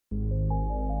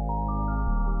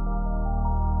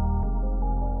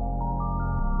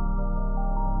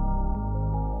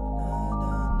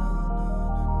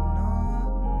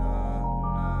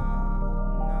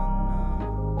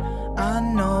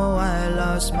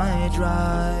lost my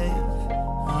drive.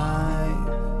 I've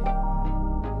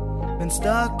been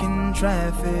stuck in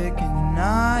traffic and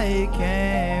I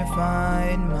can't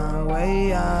find my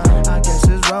way out. I guess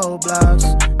it's roadblocks.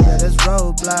 Yeah, there's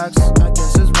roadblocks. I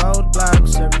guess it's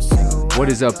roadblocks every single way. What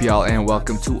is up, y'all, and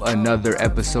welcome to another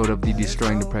episode of the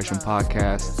Destroying Depression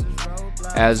podcast.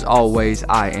 As always,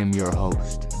 I am your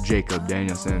host, Jacob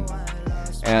Danielson.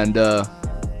 And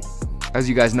as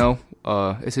you guys know,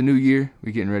 it's a new year.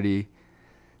 We're getting ready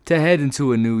to head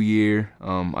into a new year. We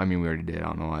already did. I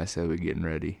don't know why I said we're getting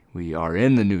ready. We are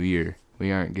in the new year.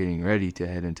 We aren't getting ready to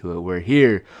head into it. We're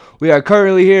here. We are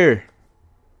currently here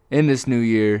in this new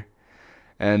year.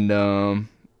 And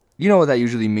you know what that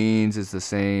usually means. It's the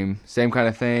same kind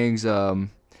of things.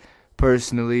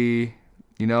 Personally,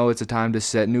 you know, it's a time to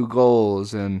set new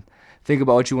goals and think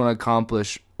about what you want to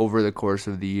accomplish over the course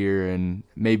of the year, and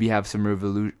maybe have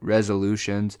some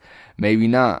resolutions, maybe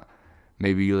not.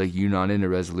 Maybe you're not into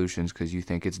resolutions because you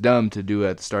think it's dumb to do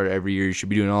at the start of every year. You should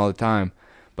be doing it all the time.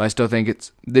 But I still think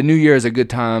the new year is a good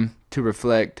time to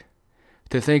reflect,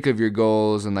 to think of your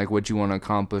goals and like what you want to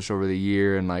accomplish over the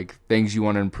year and like things you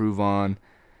want to improve on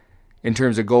in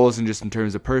terms of goals and just in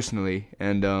terms of personally.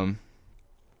 And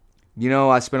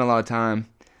I spent a lot of time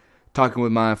talking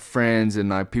with my friends and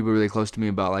like people really close to me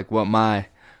about like what my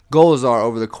goals are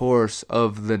over the course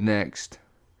of the next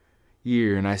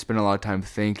year, and I spent a lot of time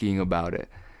thinking about it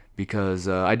because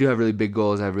I do have really big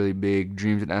goals. I have really big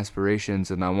dreams and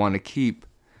aspirations, and I want to keep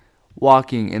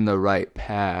walking in the right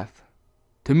path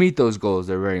to meet those goals.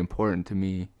 They're very important to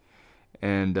me,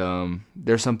 and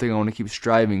there's something I want to keep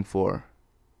striving for.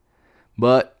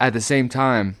 But at the same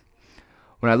time,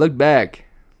 when I look back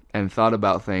and thought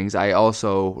about things, I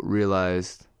also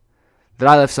realized that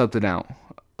I left something out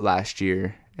last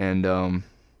year, and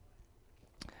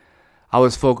I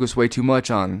was focused way too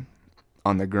much on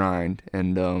the grind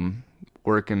and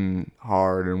working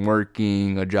hard and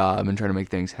working a job and trying to make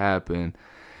things happen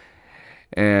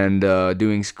and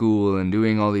doing school and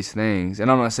doing all these things. And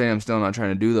I'm not saying I'm still not trying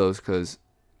to do those, because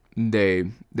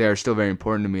they are still very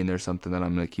important to me and they're something that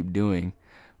I'm going to keep doing.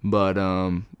 But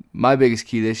my biggest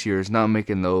key this year is not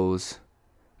making those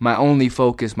my only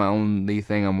focus, my only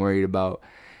thing I'm worried about,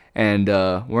 and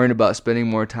worrying about spending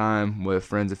more time with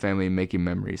friends and family and making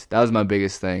memories. That was my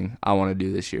biggest thing I want to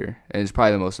do this year, and it's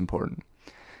probably the most important.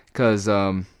 Because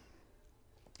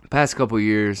past couple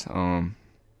years, don't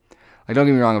get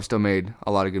me wrong, I've still made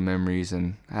a lot of good memories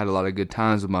and had a lot of good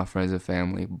times with my friends and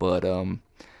family, but in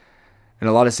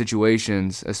a lot of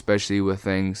situations, especially with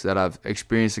things that I've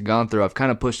experienced and gone through, I've kind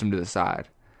of pushed them to the side.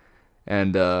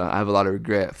 And I have a lot of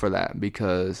regret for that,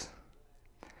 because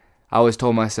I always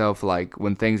told myself, like,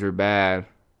 when things were bad,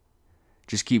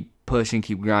 just keep pushing,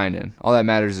 keep grinding. All that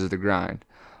matters is the grind.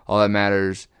 All that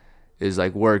matters is,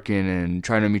 like, working and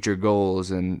trying to meet your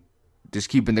goals and just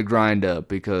keeping the grind up,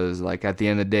 because, like, at the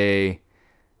end of the day,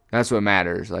 that's what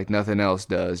matters. Like, nothing else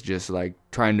does. Just, like,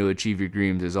 trying to achieve your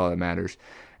dreams is all that matters.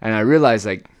 And I realized,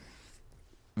 like,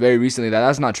 very recently that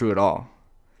that's not true at all.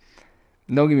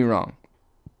 Don't get me wrong.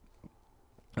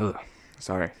 Ugh,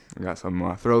 sorry, I got something in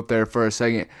my throat there for a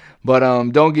second. But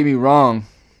don't get me wrong.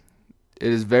 It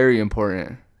is very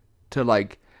important to,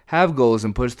 like, have goals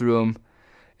and push through them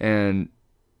and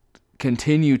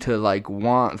continue to, like,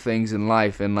 want things in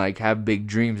life and, like, have big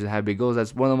dreams and have big goals.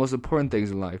 That's one of the most important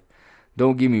things in life.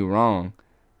 Don't get me wrong.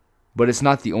 But it's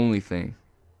not the only thing.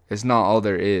 It's not all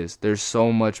there is. There's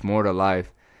so much more to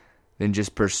life than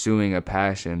just pursuing a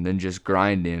passion, than just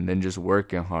grinding, than just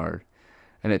working hard.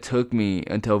 And it took me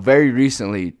until very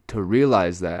recently to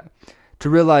realize that.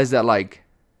 Like,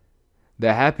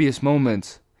 the happiest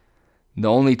moments, the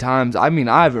only times, I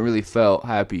haven't really felt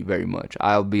happy very much.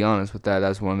 I'll be honest with that.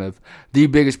 That's one of the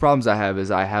biggest problems I have,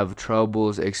 is I have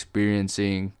troubles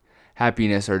experiencing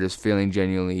happiness or just feeling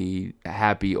genuinely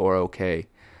happy or okay.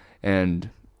 And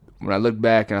when I look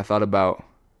back and I thought about,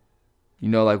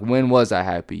 like, when was I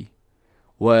happy?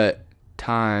 What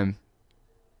time,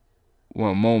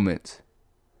 what moments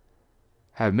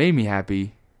have made me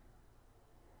happy?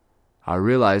 I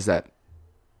realized that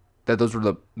those were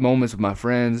the moments with my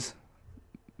friends,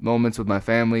 moments with my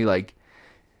family. Like,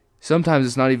 sometimes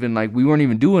it's not even like we weren't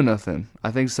even doing nothing.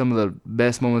 I think some of the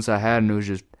best moments I had, and it was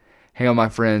just hanging out with my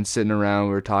friends, sitting around,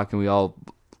 we were talking, we all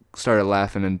started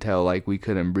laughing until, like, we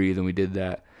couldn't breathe, and we did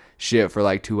that shit for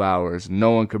like 2 hours.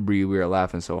 No one could breathe. We were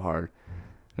laughing so hard.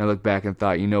 And I looked back and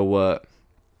thought, you know what?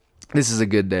 This is a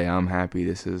good day. I'm happy.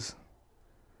 This is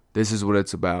what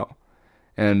it's about.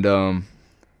 And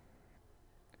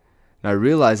I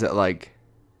realized that, like,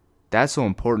 that's so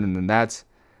important, and that's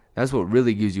what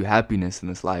really gives you happiness in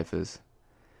this life is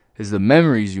the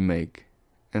memories you make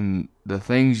and the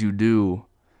things you do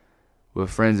with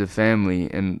friends and family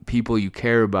and people you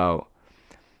care about.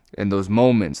 And those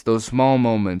moments, those small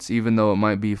moments, even though it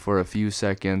might be for a few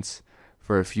seconds,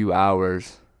 for a few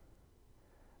hours,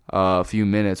 a few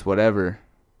minutes, whatever.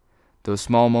 Those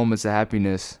small moments of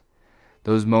happiness,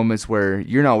 those moments where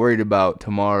you're not worried about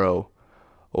tomorrow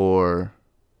or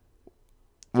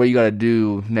what you got to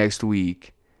do next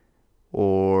week,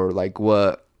 or like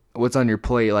what's on your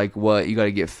plate, like what you got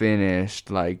to get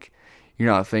finished. Like,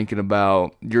 you're not thinking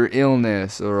about your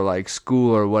illness or like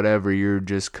school or whatever. You're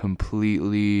just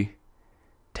completely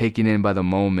taken in by the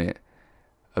moment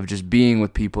of just being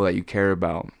with people that you care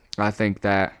about. I think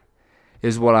that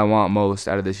is what I want most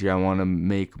out of this year. I want to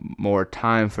make more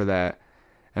time for that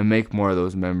and make more of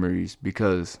those memories,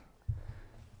 because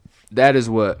that is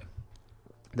what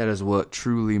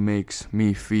truly makes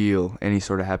me feel any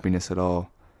sort of happiness at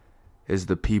all, is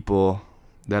the people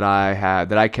that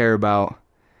I care about,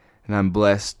 and I'm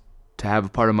blessed to have a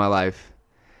part of my life,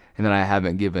 and that I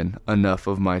haven't given enough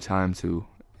of my time to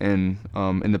in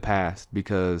the past,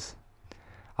 because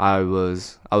I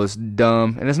was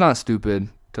dumb. And it's not stupid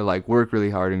to like work really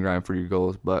hard and grind for your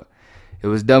goals, but it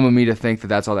was dumb of me to think that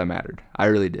that's all that mattered. I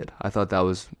really did. I thought that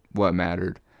was what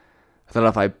mattered. I thought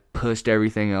if I pushed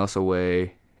everything else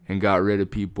away and got rid of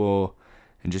people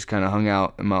and just kind of hung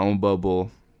out in my own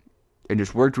bubble and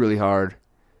just worked really hard,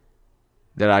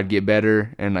 that I'd get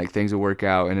better and like things would work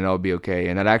out and it'll be okay.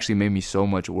 And that actually made me so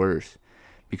much worse,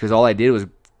 because all I did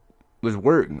was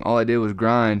work. All I did was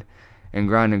grind and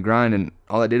grind and grind, and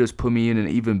all I did was put me in an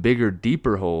even bigger,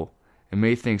 deeper hole and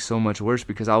made things so much worse,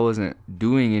 because I wasn't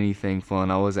doing anything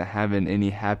fun. I wasn't having any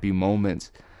happy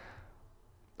moments,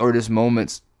 or just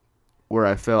moments where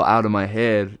I fell out of my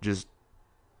head, just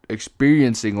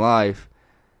experiencing life.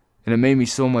 And it made me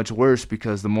so much worse,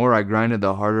 because the more I grinded,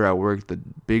 the harder I worked, the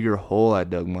bigger hole I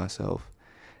dug myself.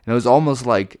 And it was almost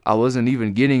like I wasn't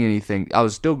even getting anything. I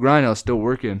was still grinding, I was still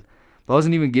working, but I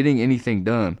wasn't even getting anything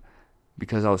done,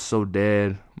 because I was so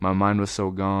dead. My mind was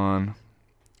so gone.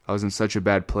 I was in such a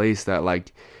bad place that,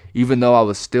 like, even though I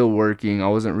was still working, I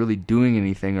wasn't really doing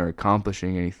anything or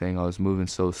accomplishing anything. I was moving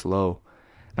so slow.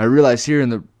 And I realized here in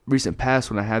the recent past,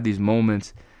 when I had these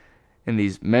moments and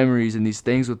these memories and these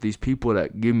things with these people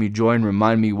that give me joy and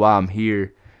remind me why I'm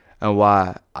here and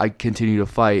why I continue to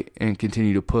fight and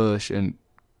continue to push and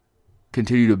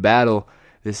continue to battle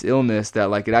this illness, that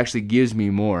like it actually gives me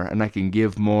more, and I can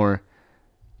give more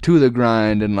to the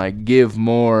grind and like give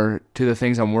more to the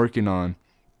things I'm working on,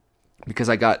 because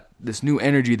I got this new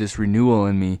energy, this renewal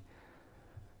in me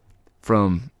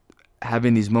from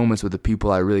having these moments with the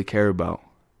people I really care about.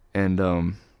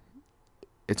 And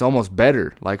it's almost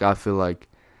better, like I feel like,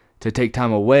 to take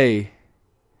time away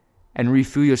and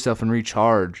refuel yourself and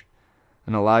recharge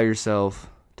and allow yourself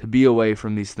to be away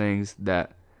from these things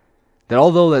that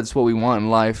although that's what we want in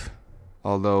life,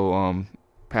 although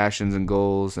passions and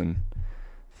goals and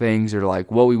things are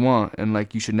like what we want, and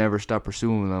like you should never stop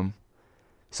pursuing them,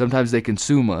 sometimes they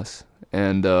consume us.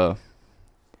 And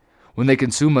when they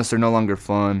consume us, they're no longer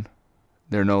fun.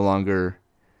 They're no longer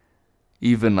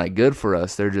even like good for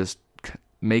us. They're just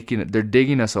they're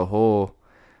digging us a hole,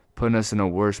 putting us in a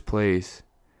worse place.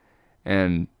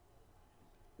 And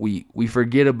we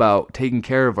forget about taking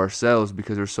care of ourselves,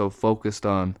 because we're so focused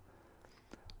on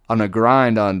a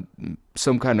grind, on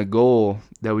some kind of goal,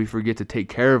 that we forget to take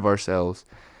care of ourselves.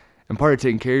 And part of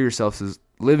taking care of yourself is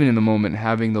living in the moment,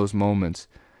 having those moments.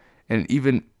 And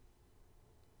even,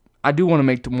 I do want to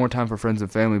make more time for friends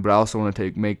and family, but I also want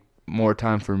to make more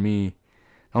time for me.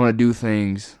 I want to do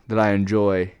things that I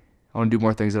enjoy. I want to do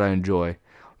more things that I enjoy.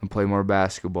 I want to play more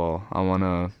basketball. I want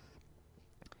to,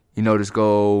 just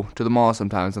go to the mall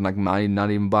sometimes and like not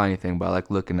even buy anything, but I like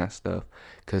looking at stuff,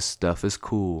 because stuff is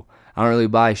cool. I don't really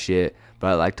buy shit, but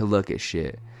I like to look at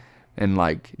shit. And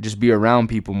like just be around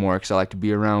people more, because I like to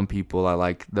be around people. I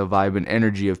like the vibe and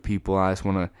energy of people. I just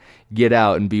want to get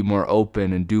out and be more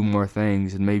open and do more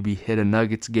things, and maybe hit a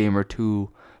Nuggets game or two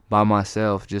by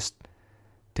myself, just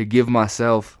to give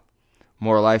myself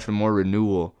more life and more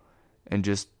renewal, and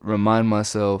just remind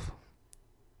myself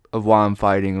of why I'm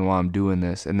fighting and why I'm doing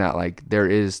this, and that like there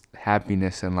is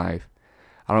happiness in life.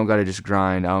 I don't gotta just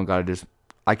grind.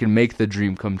 I can make the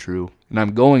dream come true, and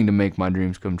I'm going to make my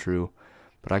dreams come true.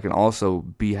 But I can also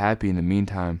be happy in the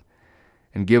meantime,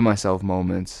 and give myself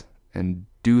moments and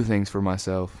do things for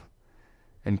myself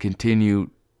and continue.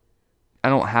 I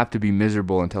don't have to be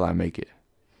miserable until I make it.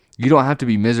 You don't have to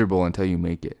be miserable until you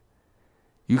make it.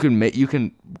 You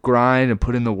can grind and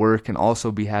put in the work and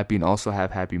also be happy and also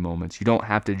have happy moments. You don't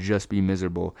have to just be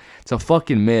miserable. It's a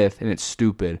fucking myth, and it's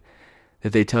stupid.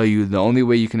 that they tell you the only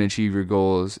way you can achieve your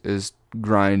goals is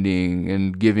grinding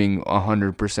and giving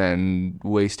 100% and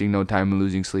wasting no time and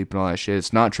losing sleep and all that shit.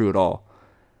 It's not true at all.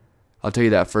 I'll tell you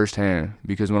that firsthand,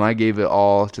 because when I gave it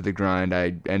all to the grind,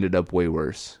 I ended up way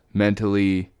worse.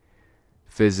 Mentally,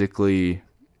 physically,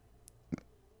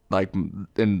 like,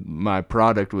 and my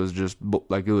product was just,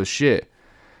 like, it was shit.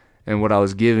 And what I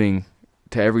was giving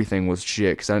to everything was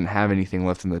shit, because I didn't have anything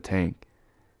left in the tank.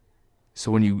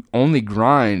 So when you only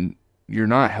grind, you're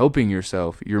not helping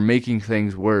yourself. You're making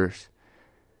things worse,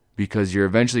 because you're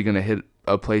eventually going to hit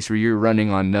a place where you're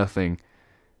running on nothing,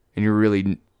 and you're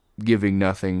really giving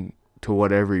nothing to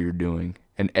whatever you're doing,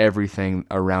 and everything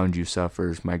around you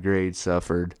suffers. My grades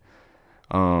suffered,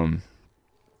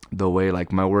 the way,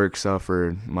 like, my work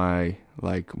suffered, my,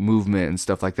 like, movement and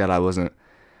stuff like that.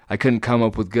 I couldn't come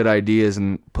up with good ideas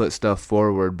and put stuff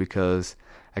forward because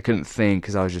I couldn't think,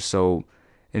 because I was just so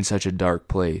in such a dark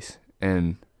place.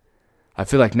 And I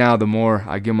feel like now the more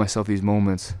I give myself these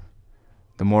moments,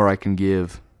 the more I can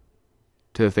give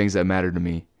to the things that matter to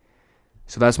me.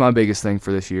 So that's my biggest thing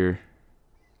for this year,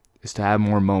 is to have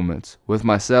more moments with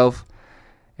myself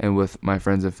and with my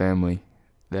friends and family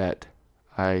that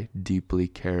I deeply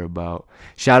care about.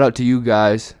 Shout out to you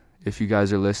guys. If you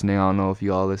guys are listening, I don't know if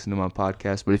you all listen to my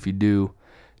podcast, but if you do,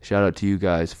 shout out to you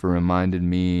guys for reminding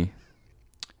me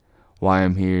why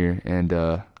I'm here and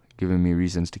giving me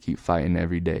reasons to keep fighting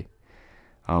every day.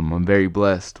 I'm very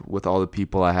blessed with all the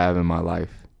people I have in my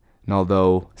life. And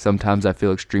although sometimes I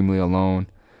feel extremely alone,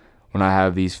 when I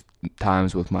have these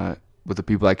times with the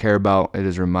people I care about, it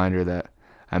is a reminder that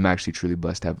I'm actually truly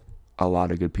blessed to have a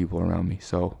lot of good people around me.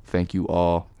 So thank you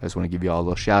all. I just want to give you all a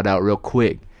little shout out real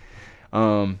quick.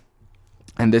 And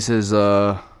this is,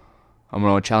 I'm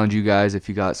going to challenge you guys. If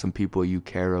you got some people you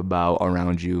care about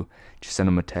around you, just send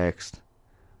them a text,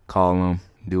 call them,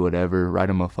 do whatever, write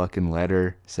them a fucking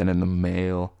letter, send them a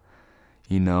mail,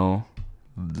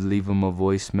 leave them a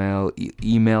voicemail,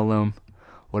 email them,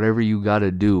 whatever you got to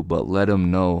do, but let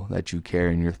them know that you care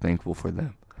and you're thankful for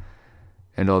them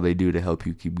and all they do to help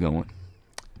you keep going.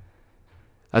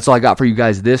 That's all I got for you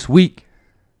guys this week.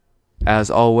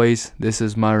 As always, this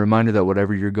is my reminder that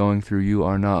whatever you're going through, you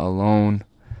are not alone.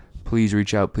 Please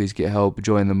reach out. Please get help.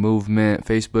 Join the movement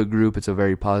Facebook group. It's a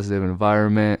very positive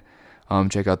environment.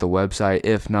 Check out the website.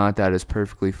 If not, that is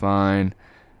perfectly fine.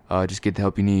 Just get the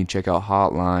help you need. Check out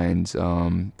hotlines,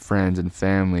 friends and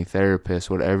family, therapists,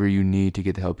 whatever you need to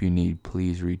get the help you need.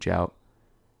 Please reach out.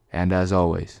 And as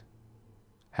always,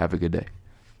 have a good day.